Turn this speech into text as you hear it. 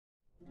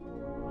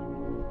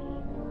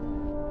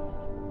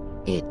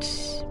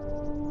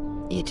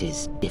It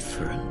is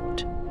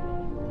different.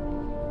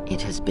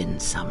 It has been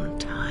some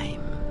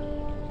time.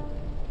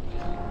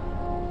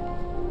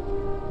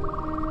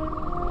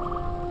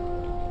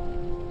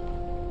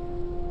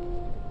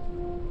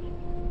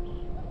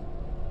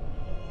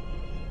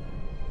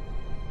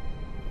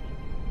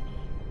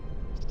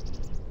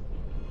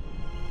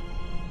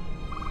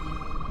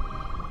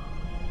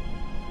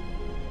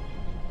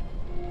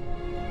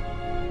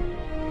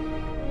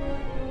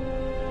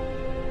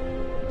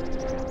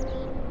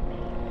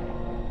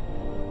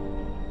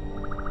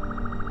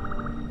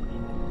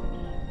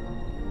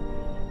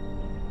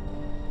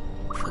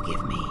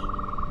 Forgive me,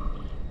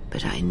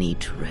 but I need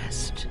to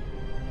rest.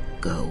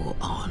 Go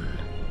on.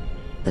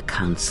 The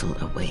council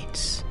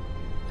awaits.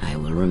 I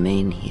will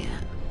remain here.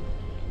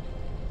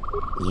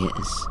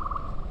 Yes,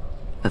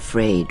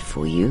 afraid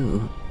for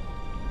you.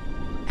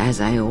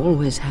 As I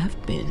always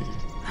have been,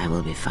 I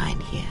will be fine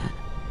here.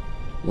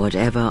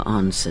 Whatever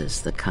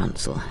answers the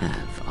council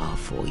have are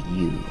for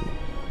you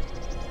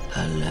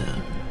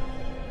alone.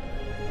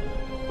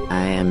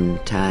 I am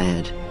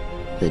tired.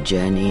 The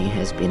journey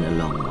has been a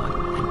long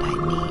one, and I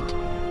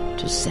need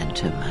to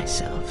center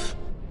myself.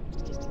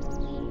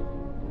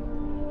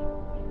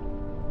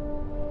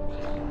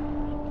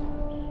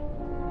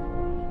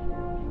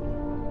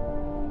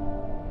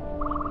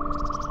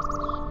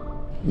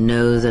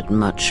 Know that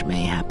much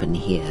may happen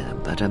here,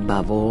 but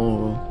above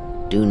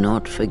all, do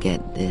not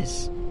forget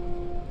this.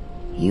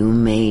 You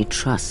may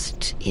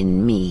trust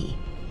in me.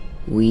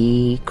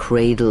 We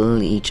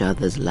cradle each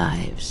other's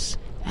lives,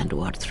 and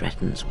what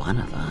threatens one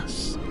of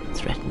us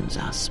threatens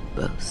us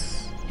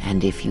both.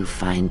 And if you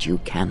find you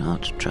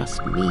cannot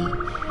trust me,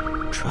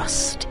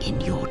 trust in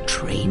your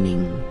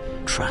training,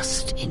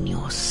 trust in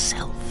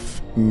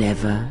yourself.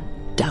 Never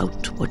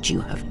doubt what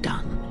you have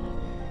done.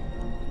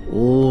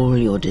 All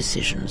your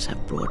decisions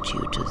have brought you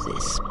to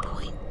this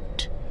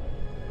point.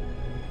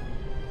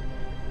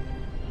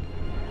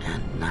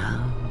 And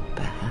now,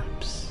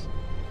 perhaps,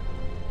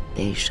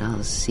 they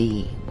shall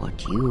see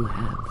what you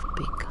have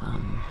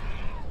become.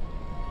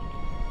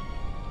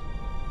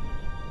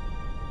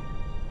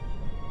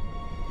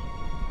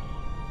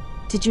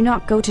 Did you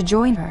not go to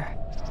join her?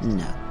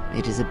 No,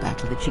 it is a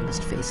battle that she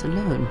must face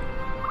alone.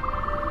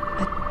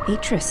 But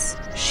Beatrice,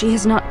 she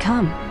has not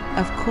come.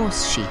 Of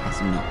course she has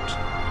not.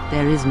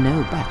 There is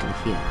no battle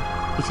here.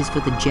 It is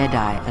for the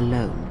Jedi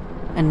alone.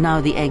 And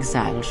now the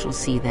exile shall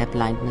see their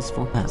blindness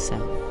for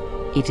herself.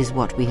 It is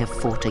what we have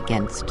fought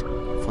against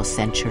for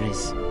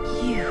centuries.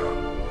 You...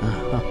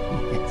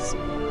 Oh, yes.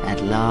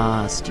 At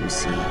last, you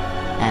see.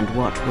 And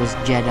what was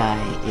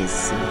Jedi is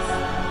Sith.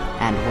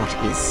 And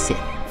what is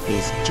Sith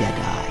is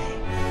Jedi.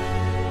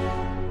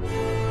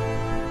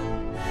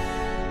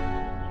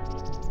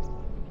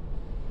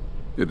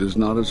 It is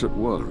not as it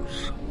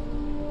was.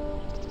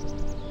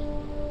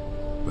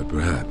 But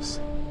perhaps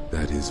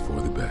that is for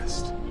the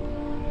best.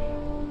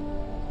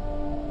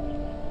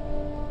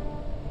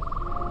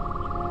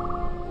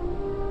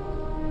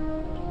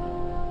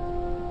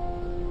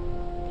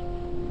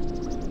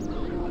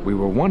 We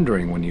were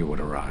wondering when you would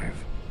arrive.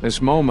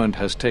 This moment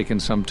has taken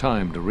some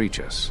time to reach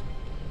us,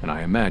 and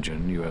I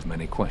imagine you have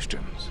many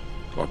questions.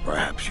 Or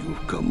perhaps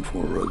you've come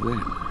for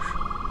revenge.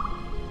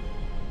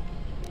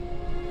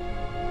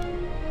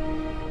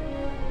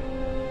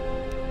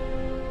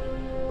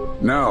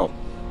 No.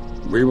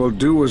 We will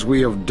do as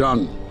we have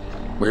done.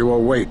 We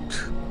will wait.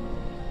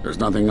 There's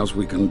nothing else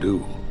we can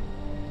do.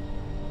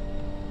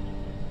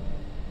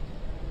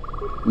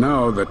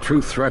 No, the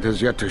true threat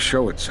has yet to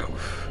show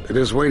itself. It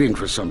is waiting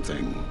for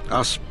something,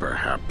 us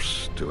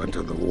perhaps, to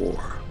enter the war.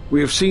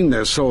 We have seen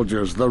their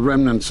soldiers, the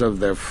remnants of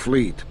their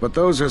fleet, but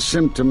those are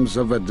symptoms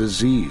of a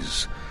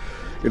disease.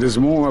 It is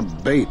more a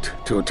bait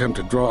to attempt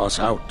to draw us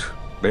out.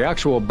 The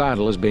actual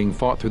battle is being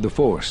fought through the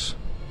Force,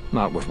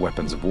 not with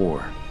weapons of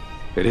war.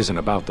 It isn't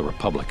about the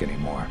Republic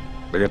anymore.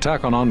 The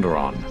attack on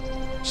Onderon,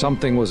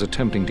 something was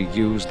attempting to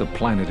use the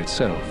planet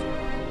itself,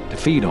 to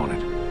feed on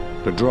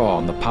it, to draw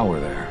on the power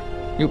there.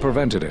 You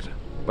prevented it,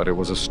 but it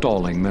was a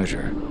stalling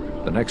measure.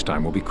 The next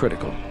time will be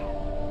critical.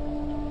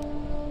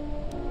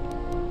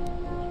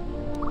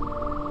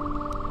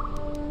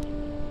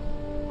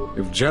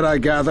 If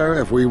Jedi gather,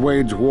 if we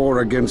wage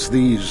war against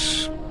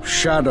these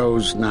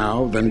shadows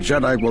now, then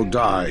Jedi will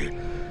die,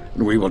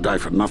 and we will die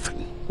for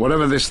nothing.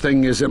 Whatever this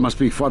thing is, it must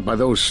be fought by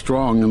those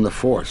strong in the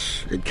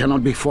Force. It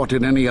cannot be fought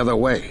in any other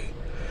way.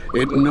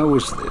 It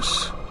knows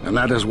this, and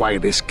that is why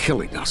it is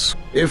killing us.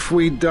 If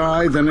we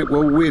die, then it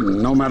will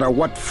win, no matter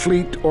what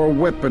fleet or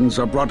weapons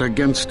are brought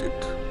against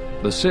it.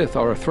 The Sith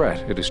are a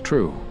threat, it is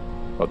true,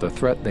 but the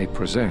threat they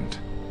present,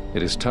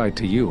 it is tied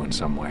to you in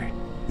some way.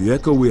 The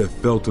echo we have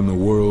felt in the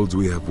worlds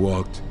we have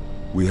walked,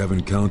 we have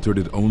encountered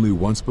it only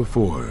once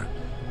before,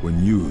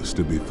 when you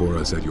stood before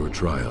us at your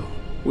trial.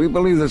 We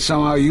believe that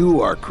somehow you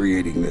are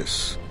creating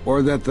this,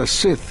 or that the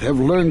Sith have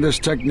learned this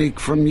technique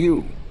from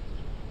you.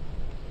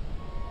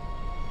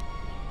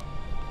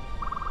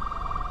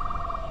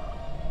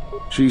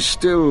 She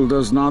still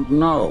does not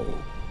know.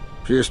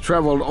 She has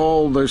traveled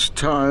all this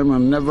time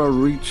and never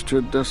reached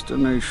her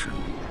destination.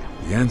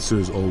 The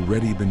answer's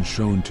already been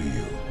shown to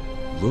you.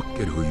 Look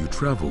at who you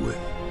travel with.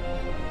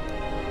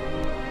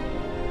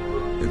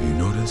 Have you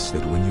noticed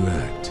that when you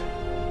act,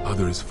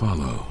 others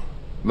follow?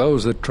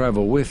 Those that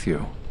travel with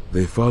you.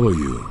 They follow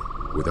you,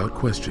 without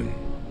question,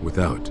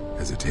 without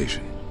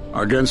hesitation.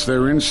 Against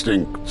their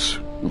instincts,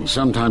 and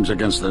sometimes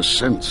against their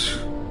sense.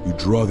 You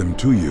draw them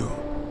to you,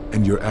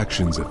 and your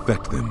actions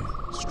affect them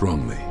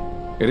strongly.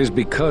 It is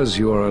because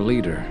you are a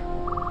leader,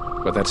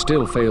 but that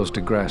still fails to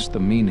grasp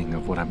the meaning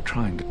of what I'm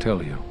trying to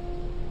tell you.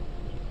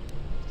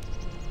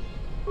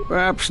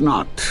 Perhaps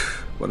not,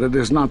 but it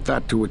is not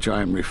that to which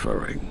I am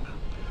referring.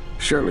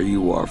 Surely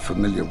you are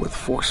familiar with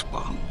force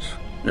bonds.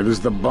 It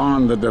is the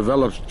bond that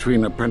develops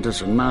between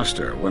apprentice and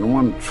master when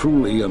one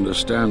truly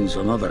understands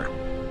another.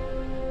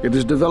 It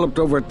is developed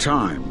over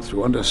time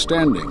through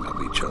understanding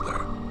of each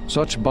other.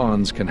 Such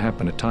bonds can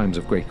happen at times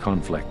of great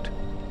conflict,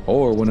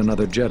 or when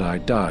another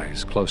Jedi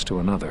dies close to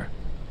another.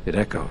 It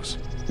echoes.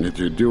 Yet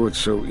you do it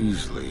so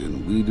easily,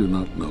 and we do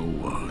not know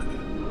why.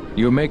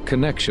 You make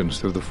connections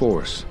through the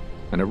Force,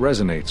 and it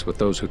resonates with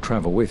those who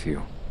travel with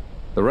you.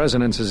 The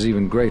resonance is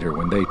even greater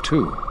when they,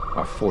 too,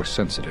 are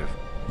Force-sensitive.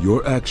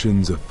 Your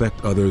actions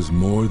affect others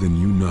more than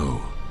you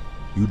know.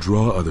 You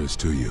draw others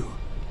to you,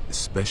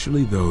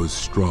 especially those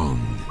strong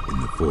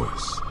in the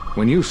Force.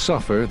 When you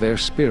suffer, their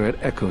spirit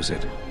echoes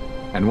it.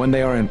 And when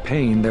they are in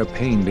pain, their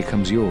pain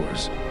becomes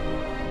yours.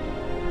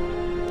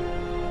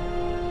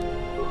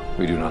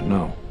 We do not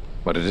know,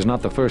 but it is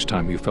not the first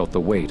time you felt the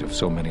weight of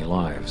so many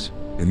lives.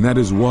 And that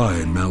is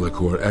why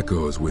Malachor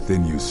echoes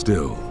within you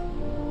still.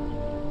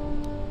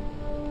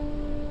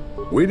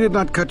 We did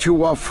not cut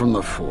you off from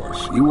the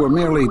Force. You were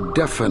merely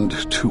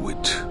deafened to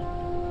it.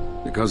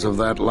 Because of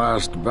that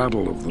last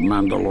battle of the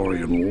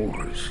Mandalorian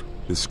Wars.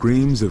 The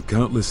screams of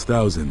countless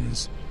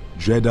thousands,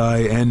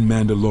 Jedi and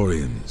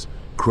Mandalorians,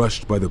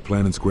 crushed by the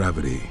planet's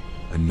gravity,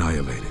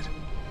 annihilated.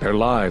 Their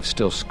lives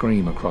still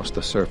scream across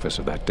the surface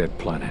of that dead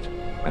planet,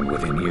 and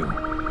within you.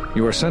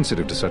 You are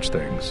sensitive to such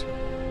things.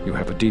 You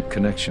have a deep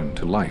connection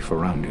to life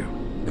around you.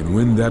 And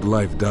when that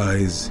life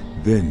dies,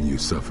 then you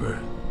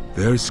suffer.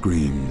 Their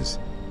screams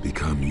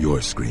become your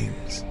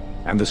screams.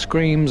 And the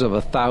screams of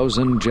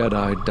 1,000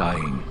 Jedi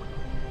dying,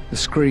 the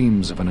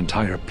screams of an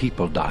entire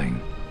people dying,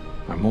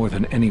 are more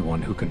than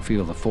anyone who can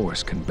feel the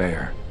Force can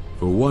bear.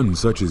 For one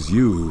such as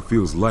you who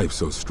feels life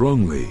so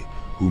strongly,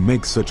 who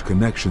makes such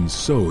connections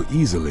so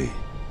easily,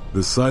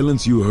 the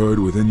silence you heard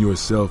within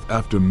yourself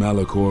after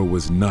Malachor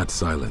was not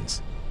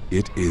silence.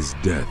 It is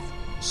death,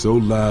 so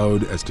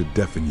loud as to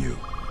deafen you.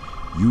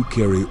 You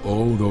carry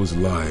all those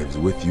lives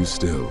with you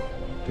still.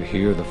 To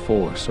hear the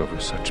Force over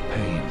such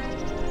pain,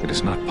 it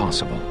is not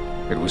possible.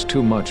 It was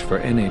too much for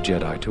any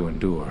Jedi to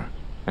endure,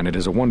 and it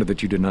is a wonder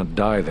that you did not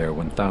die there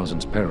when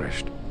thousands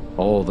perished.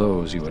 All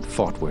those you had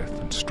fought with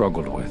and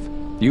struggled with.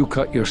 You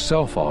cut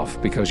yourself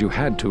off because you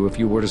had to if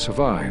you were to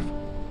survive.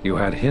 You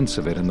had hints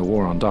of it in the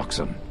war on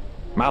Doxon.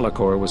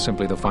 Malachor was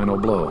simply the final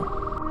blow.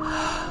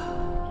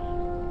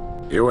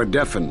 You were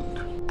deafened.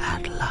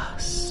 At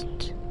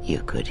last,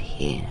 you could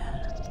hear.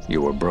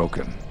 You were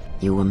broken.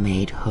 You were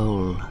made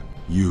whole.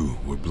 You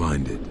were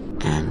blinded.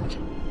 And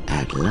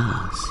at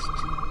last,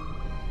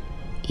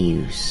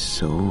 you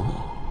saw.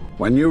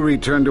 When you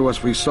returned to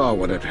us, we saw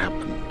what had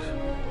happened.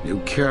 You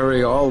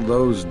carry all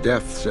those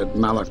deaths at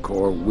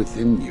Malachor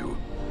within you.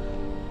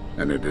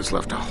 And it has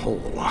left a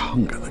hole, a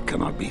hunger that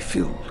cannot be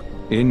filled.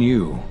 In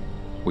you,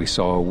 we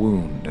saw a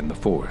wound in the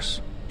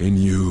Force. In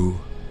you,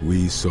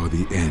 we saw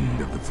the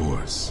end of the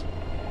Force.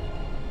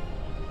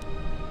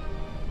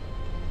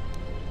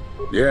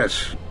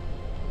 Yes.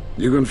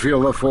 You can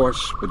feel the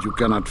Force, but you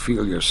cannot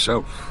feel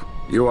yourself.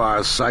 You are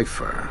a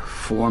cipher,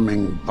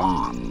 forming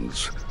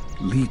bonds,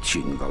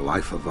 leeching the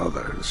life of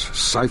others,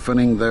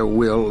 siphoning their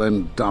will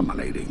and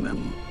dominating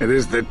them. It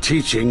is the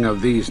teaching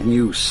of these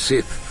new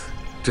Sith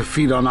to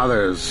feed on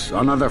others,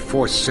 on other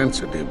Force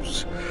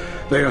sensitives.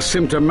 They are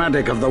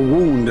symptomatic of the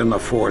wound in the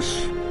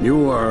Force.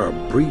 You are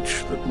a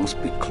breach that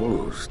must be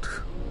closed.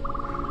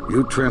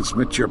 You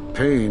transmit your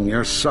pain,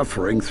 your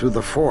suffering through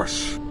the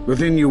Force.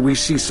 Within you we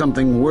see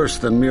something worse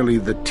than merely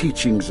the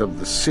teachings of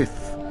the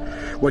Sith.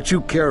 What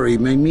you carry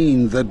may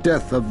mean the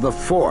death of the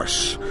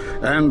Force,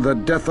 and the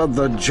death of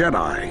the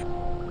Jedi.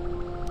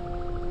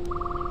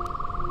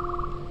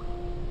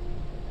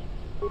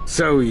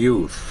 So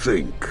you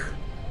think.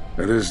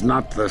 It is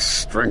not the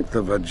strength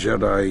of a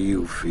Jedi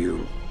you feel.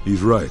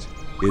 He's right.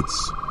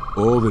 It's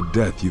all the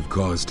death you've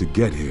caused to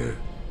get here.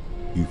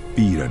 You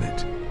feed on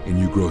it, and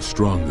you grow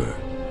stronger.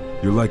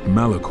 You're like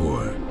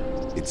Malachor.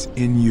 It's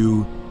in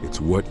you, it's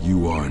what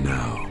you are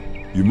now.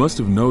 You must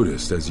have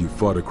noticed as you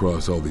fought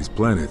across all these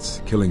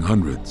planets, killing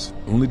hundreds,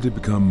 only to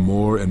become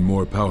more and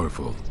more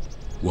powerful.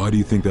 Why do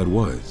you think that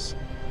was?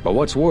 But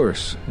what's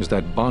worse is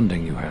that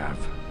bonding you have.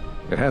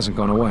 It hasn't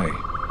gone away.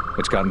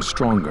 It's gotten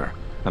stronger,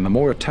 and the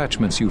more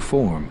attachments you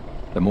form,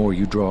 the more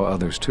you draw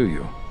others to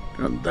you.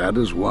 And that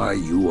is why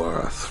you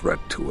are a threat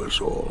to us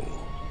all.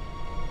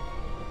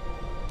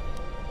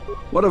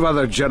 What if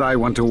other Jedi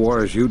went to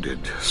war as you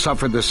did,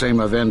 suffered the same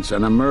events,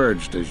 and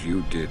emerged as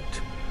you did?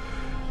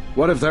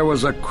 What if there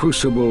was a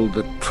crucible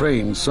that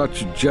trained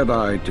such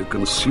Jedi to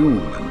consume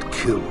and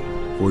kill?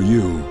 For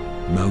you,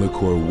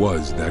 Malachor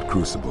was that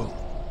crucible.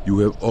 You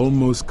have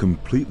almost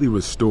completely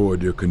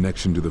restored your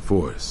connection to the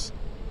Force.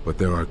 But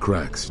there are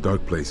cracks,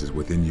 dark places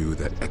within you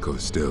that echo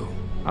still.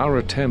 Our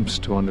attempts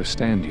to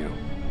understand you,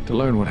 to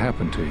learn what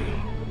happened to you,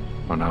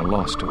 are now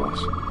lost to us.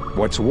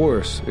 What's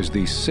worse is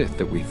these Sith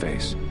that we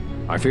face.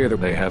 I fear that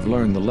they have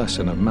learned the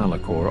lesson of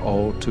Malachor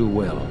all too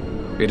well.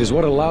 It is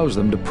what allows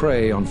them to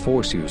prey on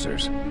Force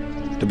users,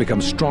 to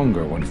become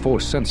stronger when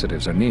Force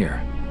sensitives are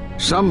near.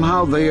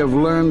 Somehow they have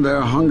learned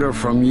their hunger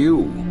from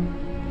you.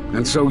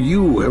 And so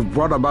you have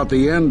brought about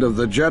the end of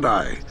the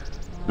Jedi,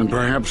 and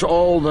perhaps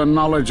all the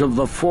knowledge of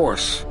the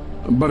Force.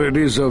 But it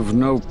is of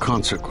no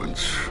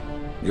consequence.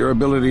 Your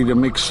ability to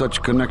make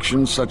such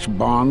connections, such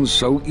bonds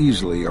so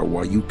easily are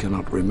why you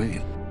cannot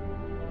remain.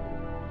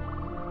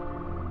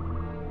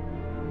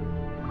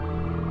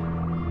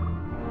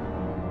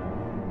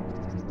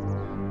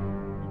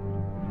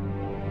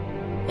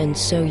 And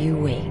so you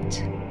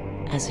wait,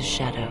 as a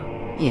shadow.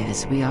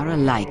 Yes, we are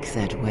alike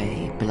that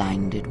way,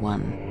 blinded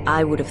one.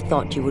 I would have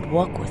thought you would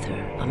walk with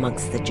her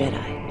amongst the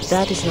Jedi. But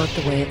that is not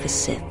the way of the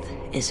Sith,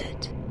 is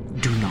it?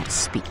 Do not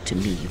speak to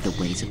me of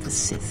the ways of the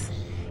Sith.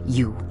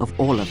 You, of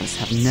all of us,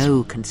 have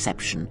no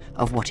conception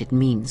of what it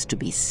means to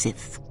be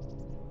Sith.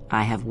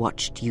 I have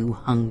watched you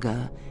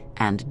hunger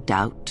and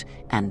doubt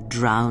and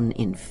drown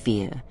in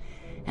fear,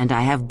 and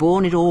I have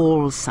borne it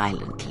all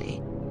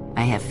silently.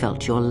 I have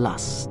felt your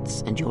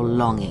lusts and your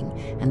longing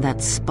and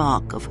that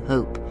spark of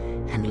hope,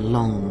 and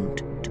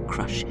longed to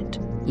crush it.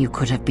 You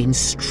could have been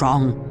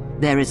strong.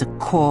 There is a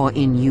core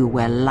in you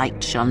where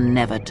light shall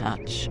never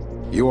touch.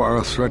 You are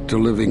a threat to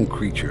living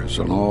creatures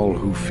and all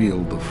who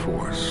feel the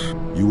Force.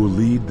 You will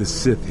lead the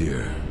Sith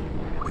here,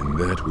 and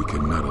that we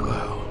cannot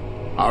allow.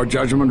 Our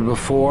judgment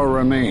before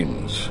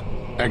remains.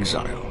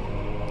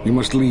 Exile. You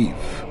must leave.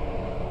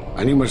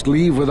 And you must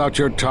leave without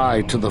your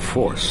tie to the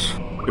Force.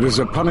 It is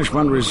a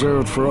punishment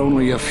reserved for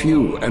only a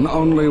few, and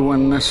only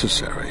when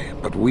necessary.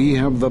 But we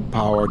have the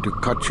power to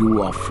cut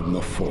you off from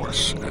the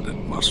Force, and it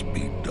must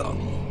be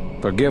done.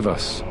 Forgive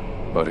us,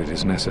 but it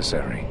is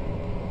necessary.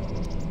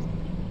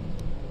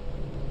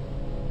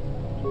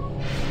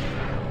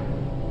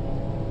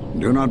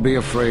 Do not be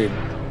afraid.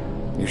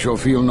 You shall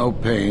feel no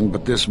pain,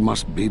 but this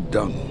must be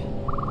done.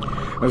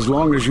 As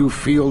long as you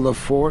feel the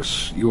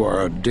Force, you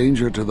are a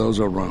danger to those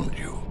around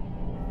you.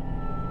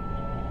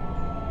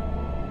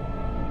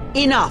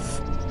 Enough!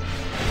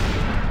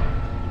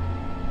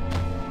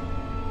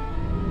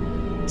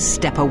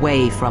 Step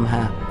away from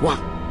her. What?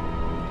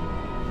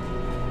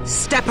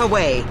 Step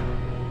away!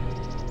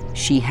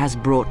 She has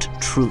brought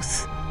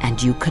truth, and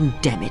you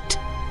condemn it.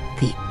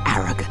 The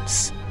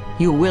arrogance.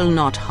 You will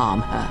not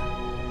harm her.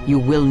 You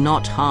will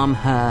not harm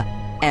her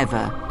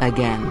ever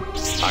again.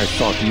 I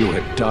thought you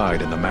had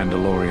died in the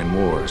Mandalorian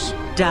Wars.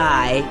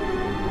 Die?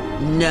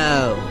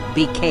 No.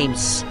 Became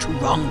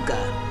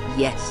stronger.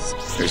 Yes.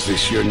 Is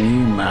this your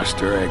new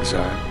master,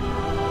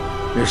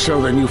 Exile? If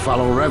so, then you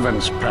follow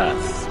Revan's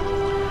path.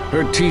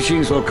 Her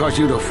teachings will cause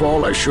you to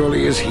fall as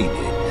surely as he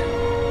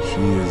did.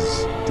 She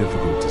is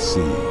difficult to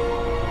see.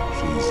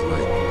 She's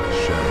like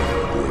a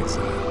shadow of the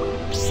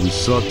Exile. We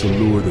sought to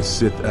lure the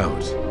Sith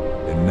out,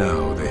 and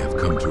now they have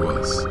come to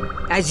us.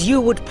 As you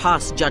would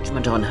pass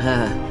judgment on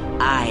her,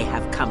 I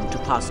have come to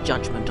pass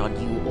judgment on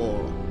you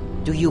all.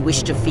 Do you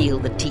wish to feel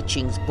the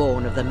teachings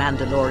born of the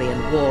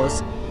Mandalorian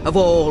Wars? Of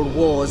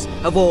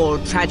all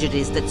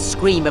tragedies that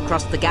scream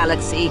across the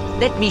galaxy?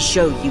 Let me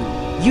show you.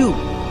 You,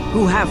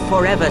 who have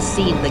forever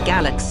seen the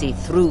galaxy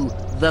through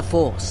the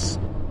Force.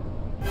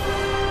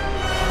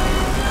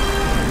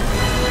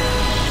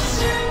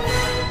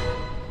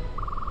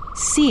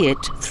 See it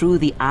through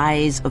the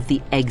eyes of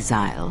the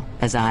Exile,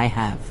 as I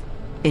have.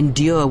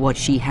 Endure what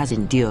she has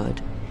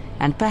endured,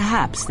 and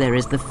perhaps there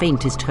is the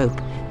faintest hope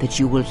that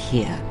you will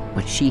hear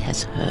what she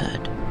has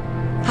heard.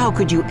 How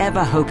could you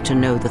ever hope to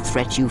know the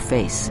threat you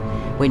face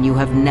when you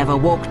have never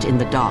walked in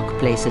the dark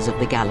places of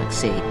the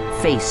galaxy,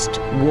 faced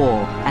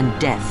war and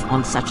death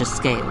on such a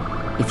scale?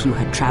 If you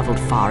had traveled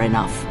far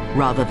enough,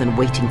 rather than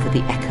waiting for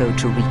the echo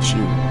to reach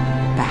you,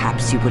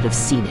 perhaps you would have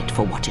seen it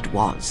for what it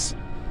was.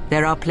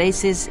 There are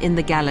places in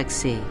the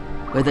galaxy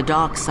where the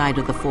dark side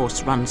of the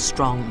Force runs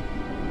strong.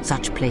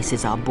 Such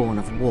places are born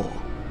of war,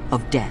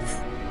 of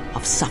death,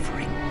 of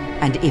suffering,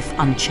 and if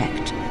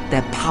unchecked,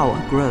 their power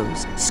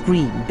grows,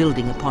 scream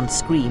building upon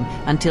scream,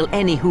 until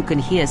any who can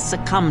hear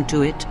succumb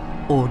to it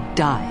or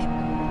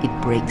die.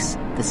 It breaks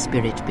the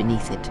spirit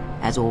beneath it,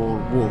 as all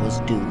wars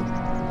do.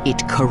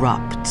 It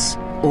corrupts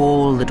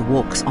all that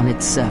walks on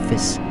its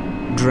surface,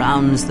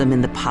 drowns them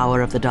in the power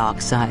of the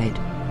dark side.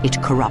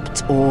 It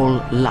corrupts all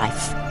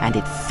life, and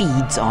it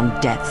feeds on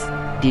death.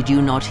 Did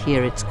you not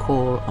hear its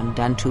call on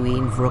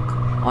Dantooine Vrook,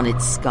 on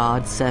its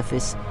scarred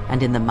surface,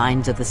 and in the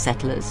minds of the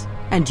settlers?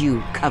 And you,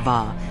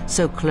 Kavar,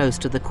 so close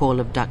to the call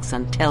of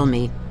Daxan, tell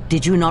me,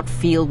 did you not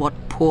feel what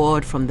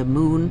poured from the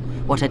moon,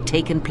 what had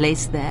taken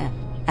place there?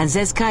 And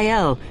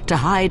Zezkael, to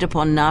hide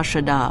upon Nar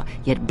Shaddaa,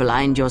 yet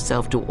blind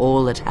yourself to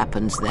all that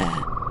happens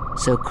there.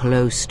 So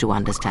close to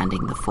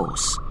understanding the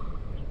Force.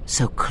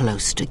 So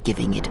close to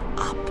giving it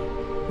up.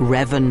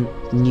 Revan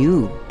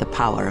knew the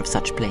power of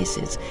such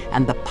places,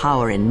 and the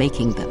power in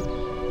making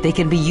them. They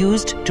can be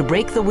used to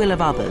break the will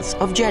of others,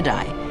 of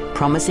Jedi,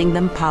 promising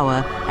them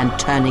power and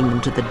turning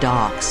them to the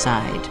dark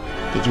side.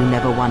 Did you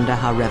never wonder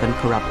how Revan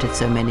corrupted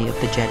so many of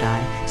the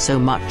Jedi, so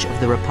much of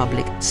the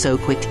Republic, so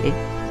quickly?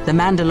 The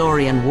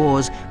Mandalorian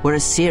Wars were a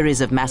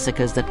series of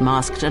massacres that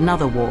masked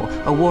another war,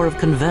 a war of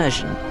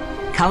conversion,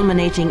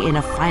 culminating in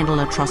a final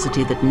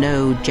atrocity that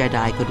no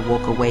Jedi could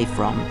walk away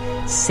from,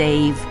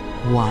 save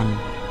one.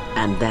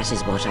 And that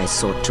is what I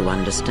sought to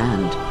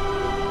understand.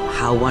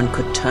 How one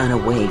could turn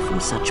away from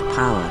such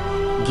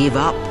power, give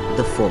up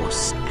the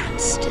Force, and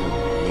still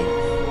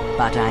live.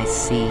 But I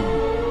see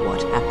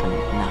what happened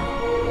now.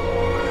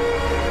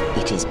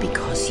 It is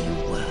because you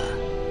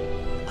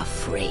were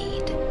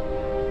afraid.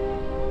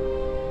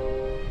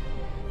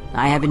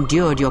 I have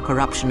endured your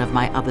corruption of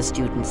my other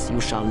students. You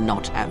shall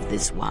not have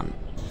this one.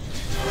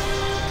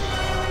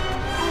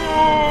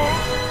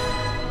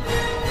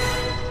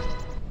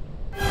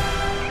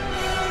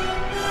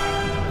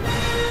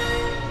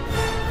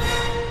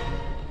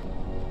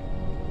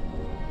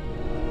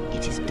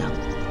 It is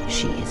done.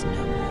 She is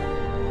no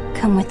more.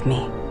 Come with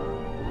me.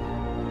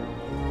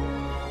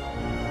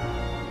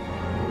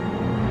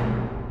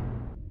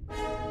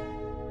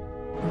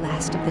 The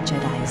last of the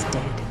Jedi is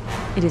dead.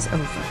 It is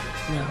over.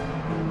 No.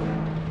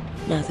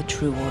 Now the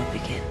true war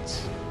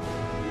begins.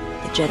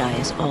 The Jedi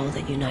is all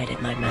that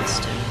united my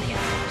master and the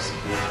others.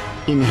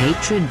 In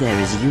hatred there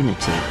is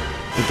unity.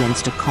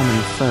 Against a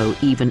common foe,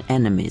 even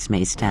enemies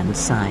may stand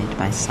side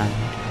by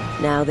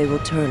side. Now they will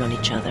turn on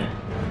each other,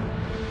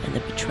 and the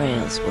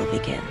betrayals will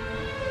begin.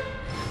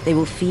 They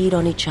will feed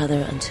on each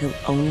other until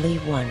only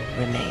one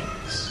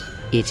remains.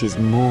 It is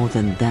more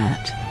than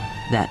that.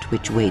 That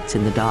which waits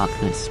in the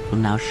darkness will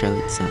now show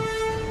itself.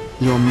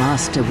 Your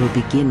master will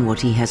begin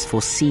what he has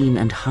foreseen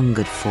and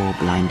hungered for,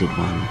 Blinded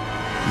One.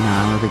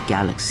 Now the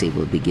galaxy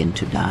will begin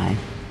to die.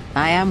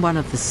 I am one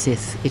of the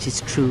Sith, it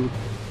is true.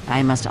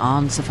 I must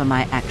answer for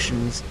my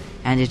actions,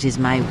 and it is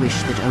my wish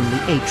that only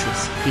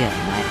Atris hear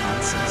my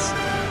answers.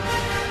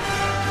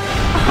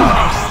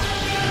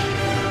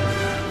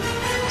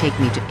 Take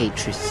me to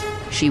Atris.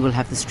 She will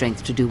have the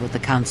strength to do what the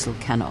Council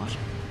cannot.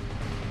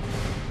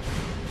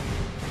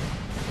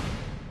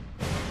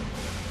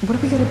 What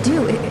are we gonna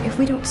do? If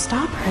we don't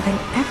stop her, then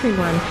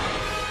everyone,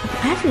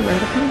 everywhere,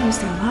 they're gonna lose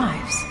their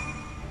lives.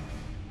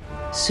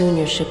 Soon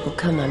your ship will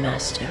come, my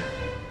master.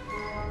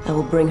 I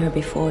will bring her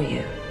before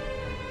you,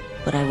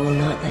 but I will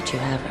not let you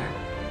have her.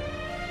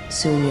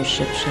 Soon your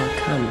ship shall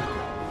come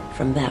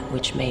from that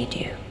which made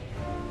you.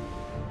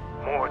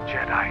 More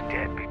Jedi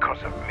dead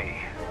because of me.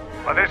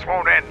 But this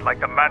won't end like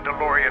the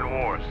Mandalorian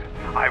Wars.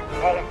 I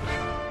won't.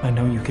 I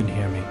know you can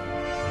hear me.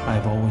 I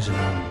have always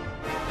known.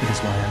 It is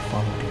why I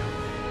followed you.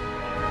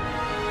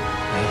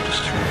 I have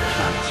destroyed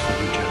plans for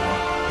you, General.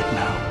 But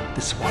now,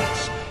 this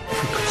once, if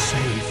we could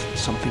save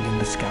something in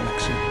this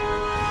galaxy,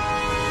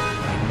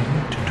 I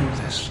need to do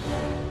this,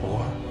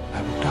 or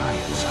I will die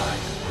inside,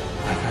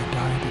 like I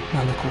died at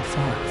Malachor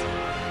 5.